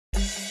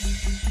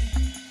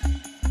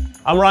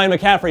I'm Ryan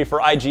McCaffrey for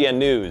IGN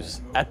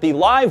News. At the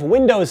live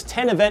Windows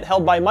 10 event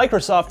held by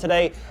Microsoft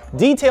today,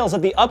 details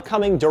of the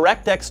upcoming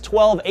DirectX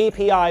 12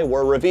 API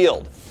were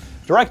revealed.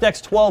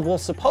 DirectX 12 will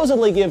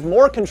supposedly give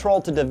more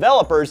control to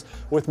developers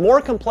with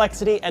more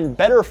complexity and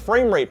better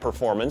frame rate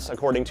performance,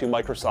 according to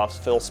Microsoft's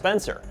Phil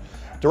Spencer.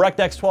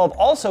 DirectX 12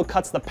 also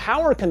cuts the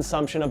power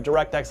consumption of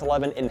DirectX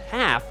 11 in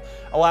half,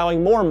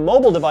 allowing more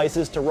mobile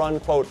devices to run,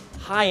 quote,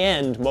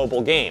 high-end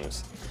mobile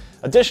games.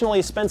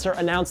 Additionally, Spencer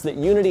announced that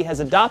Unity has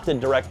adopted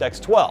DirectX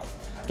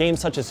 12. Games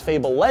such as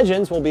Fable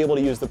Legends will be able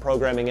to use the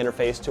programming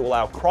interface to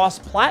allow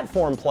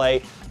cross-platform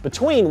play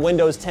between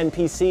Windows 10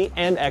 PC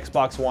and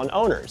Xbox One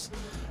owners.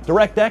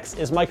 DirectX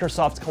is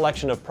Microsoft's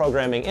collection of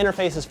programming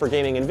interfaces for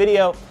gaming and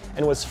video,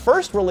 and was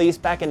first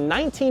released back in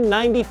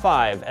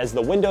 1995 as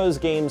the Windows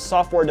Game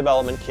Software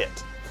Development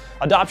Kit.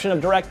 Adoption of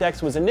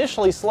DirectX was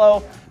initially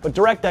slow, but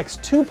DirectX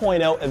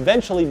 2.0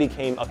 eventually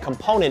became a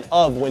component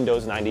of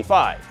Windows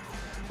 95.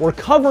 We're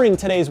covering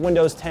today's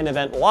Windows 10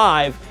 event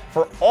live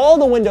for all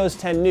the Windows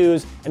 10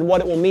 news and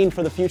what it will mean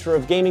for the future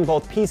of gaming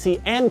both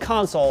PC and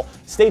console.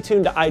 Stay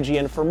tuned to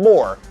IGN for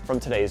more from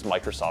today's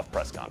Microsoft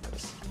press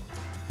conference.